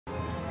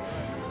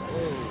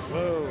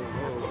Whoa,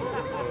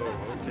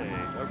 whoa,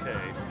 okay.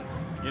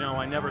 You know,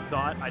 I never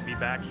thought I'd be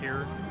back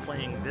here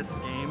playing this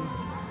game.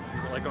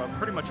 It was like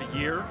pretty much a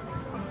year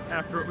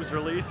after it was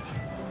released.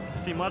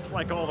 See, much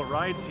like all the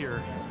rides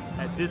here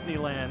at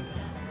Disneyland,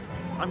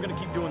 I'm gonna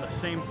keep doing the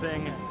same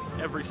thing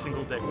every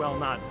single day. Well,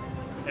 not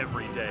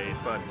every day,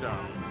 but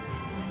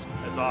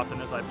as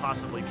often as I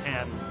possibly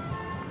can.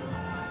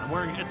 I'm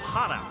wearing, it's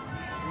hot out.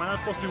 Am I not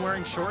supposed to be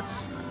wearing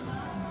shorts?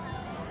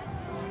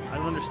 I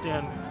don't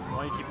understand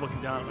why you keep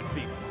looking down at my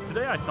feet.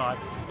 Today I thought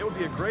it would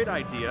be a great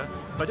idea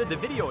if I did the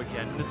video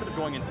again, and instead of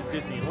going into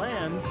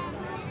Disneyland,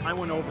 I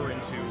went over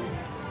into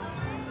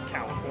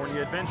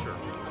California Adventure.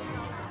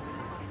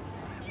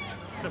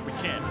 Except we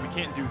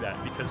can't do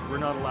that because we're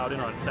not allowed in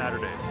on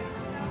Saturdays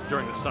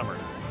during the summer.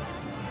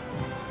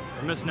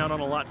 We're missing out on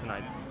a lot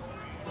tonight.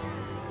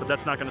 But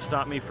that's not gonna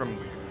stop me from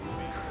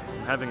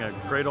having a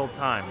great old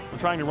time. I'm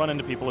trying to run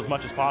into people as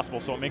much as possible,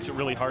 so it makes it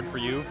really hard for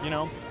you, you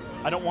know?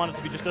 I don't want it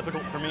to be just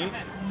difficult for me.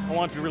 I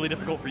want it to be really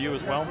difficult for you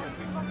as well.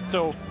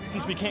 So,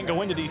 since we can't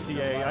go into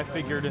DCA, I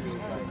figured,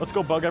 let's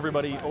go bug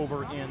everybody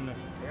over in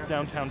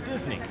downtown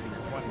Disney.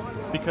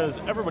 Because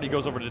everybody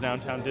goes over to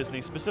downtown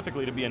Disney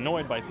specifically to be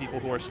annoyed by people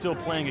who are still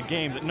playing a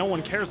game that no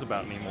one cares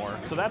about anymore.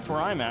 So that's where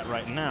I'm at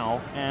right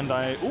now, and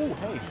ooh,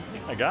 hey,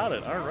 I got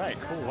it. All right,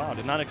 cool, wow,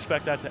 did not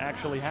expect that to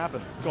actually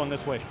happen. Going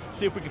this way,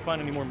 see if we can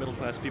find any more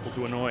middle-class people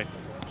to annoy.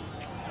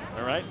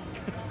 All right?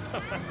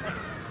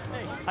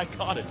 Hey, I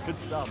caught it, good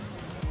stuff.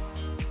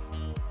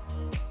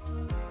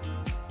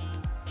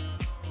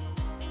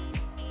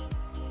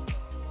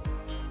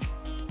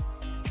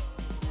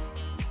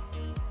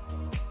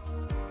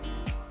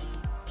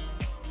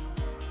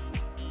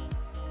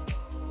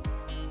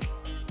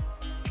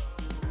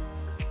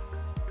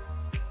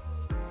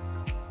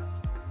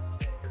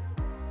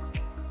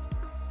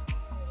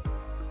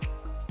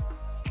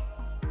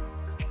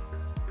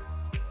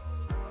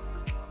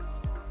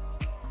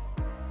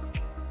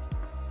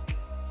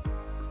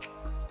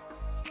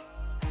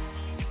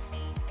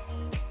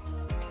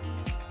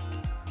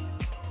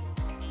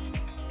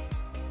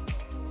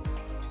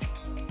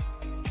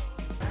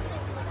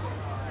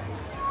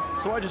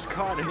 So I just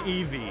caught an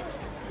Eevee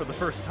for the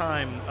first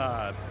time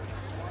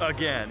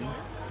again.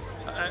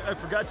 I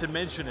forgot to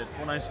mention it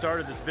when I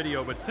started this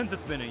video, but since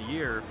it's been a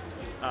year,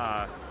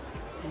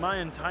 my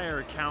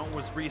entire account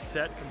was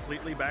reset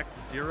completely back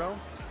to 0.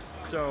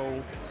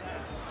 So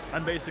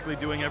I'm basically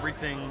doing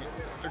everything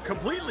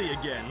completely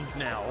again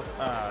now.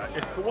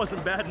 If it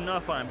wasn't bad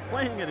enough, I'm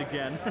playing it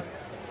again.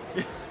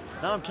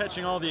 Now I'm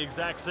catching all the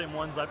exact same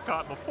ones I've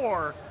caught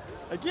before.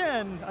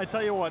 Again, I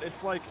tell you what,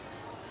 it's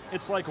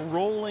like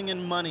rolling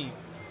in money,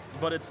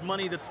 but it's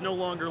money that's no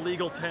longer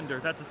legal tender.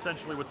 That's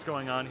essentially what's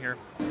going on here.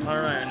 All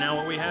right, now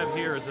what we have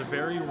here is a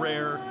very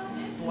rare,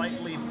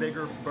 slightly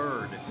bigger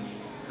bird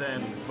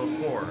than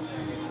before.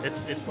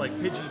 It's like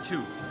Pidgey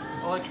 2.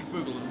 Electric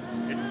Boogaloo.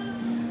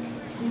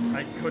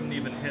 I couldn't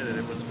even hit it.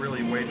 It was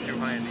really way too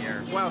high in the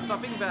air. Wow,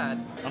 stop being bad.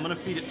 I'm gonna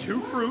feed it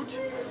 2 fruit.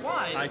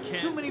 Why? I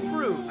can't. Too many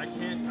fruit. I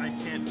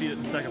can't feed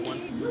it the second one.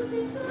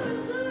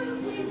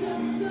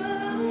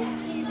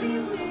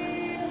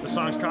 The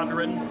song's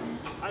copywritten.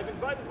 I've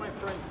invited my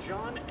friend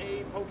John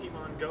A.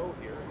 Pokemon Go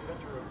here,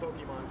 inventor of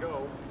Pokemon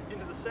Go,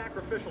 into the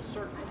sacrificial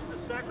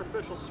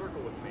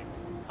circle with me.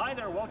 Hi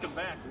there, welcome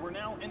back. We're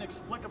now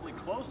inexplicably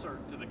closer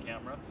to the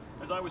camera.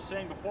 As I was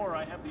saying before,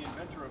 I have the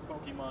inventor of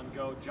Pokemon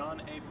Go, John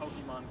A.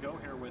 Pokemon Go,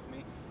 here with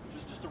me.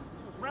 It's just a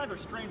rather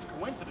strange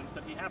coincidence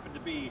that he happened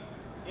to be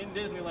in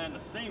Disneyland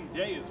the same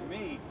day as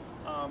me.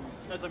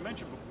 As I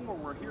mentioned before,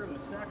 we're here in the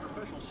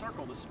sacrificial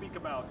circle to speak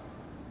about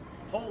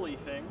holy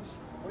things.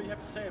 What do you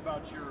have to say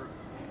about your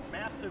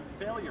massive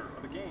failure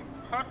of a game?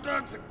 Hot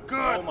dogs are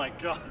good! Oh my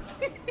god.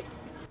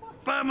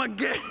 Buy my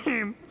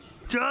game!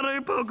 John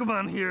A.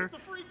 Pokemon here.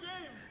 It's a free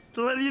game!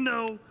 To let you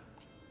know,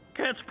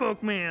 catch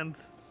Pokemans.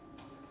 It's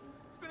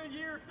been a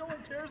year, no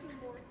one cares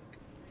anymore.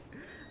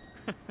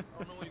 I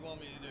don't know what you want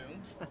me to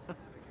do.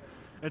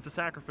 It's a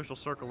sacrificial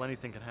circle,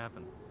 anything can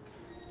happen.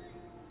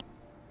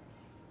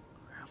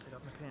 I'll take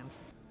off my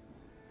pants.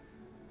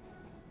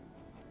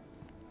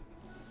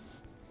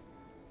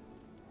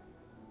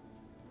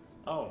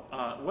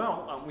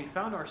 Well, we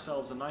found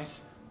ourselves a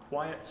nice,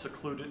 quiet,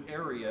 secluded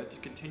area to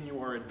continue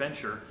our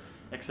adventure,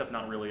 except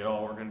not really at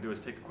all. What we're going to do is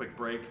take a quick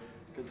break,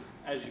 because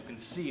as you can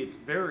see, it's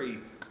very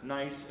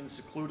nice and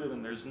secluded,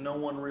 and there's no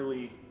one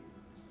really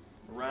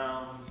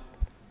around.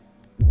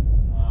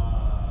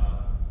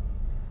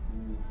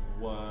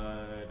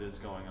 What is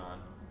going on?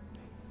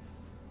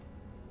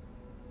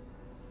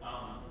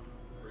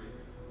 Bree?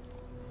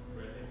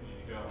 Bree, I think we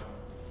need to go.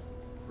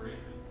 Bree?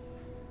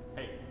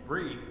 Hey,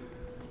 Bree!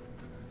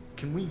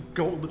 Can we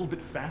go a little bit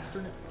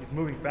faster now? He's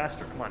moving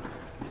faster. Come on.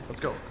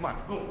 Let's go. Come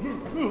on. Oh,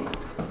 move.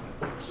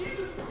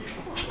 Jesus.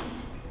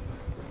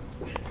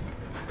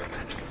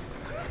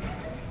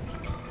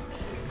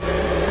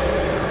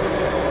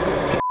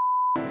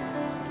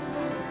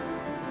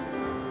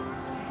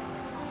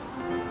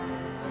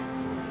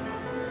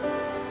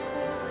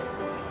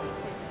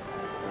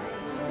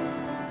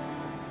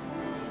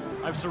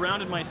 I've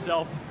surrounded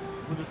myself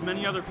with as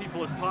many other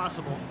people as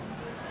possible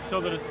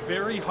so that it's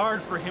very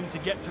hard for him to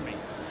get to me.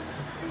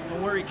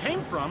 And where he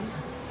came from,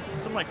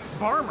 some like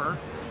farmer,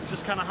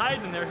 just kind of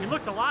hiding in there. He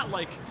looked a lot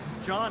like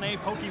John A.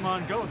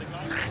 Pokemon Go, the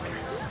guy.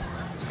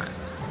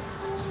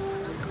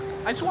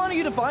 I just wanted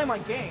you to buy my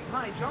game.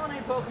 Hi, John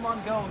A.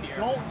 Pokemon Go here.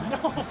 No,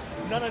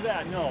 none of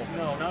that. No,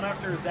 not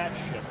after that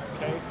shit.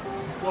 Okay.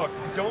 Look,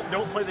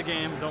 don't play the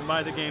game. Don't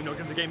buy the game. Don't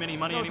give the game any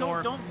money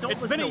anymore. Don't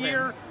it's listen been a to him.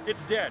 year.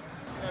 It's dead.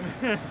 I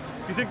mean,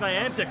 you think my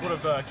antic would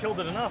have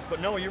killed it enough,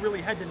 but no, you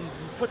really had to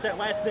put that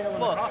last nail in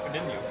the coffin,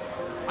 didn't you?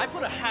 I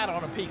put a hat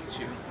on a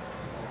Pikachu.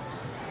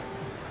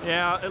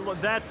 Yeah,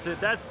 that's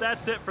it.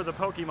 That's it for the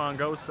Pokemon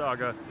Go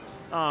saga.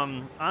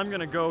 I'm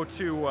gonna go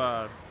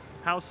to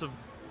House of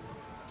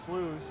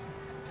Blues.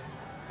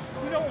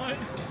 You know what?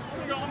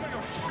 I'm gonna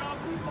go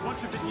shove a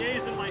bunch of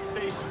beignets in my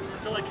face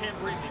until I can't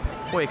breathe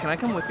anymore. Wait, can I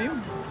come with you?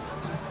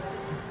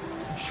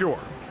 Sure.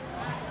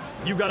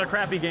 You've got a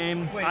crappy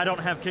game. Wait. I don't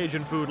have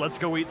Cajun food. Let's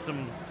go eat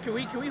some. Can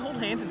we hold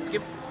hands and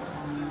skip?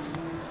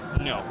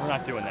 No, we're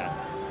not doing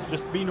that.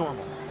 Just be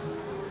normal.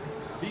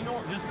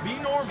 Just be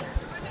normal.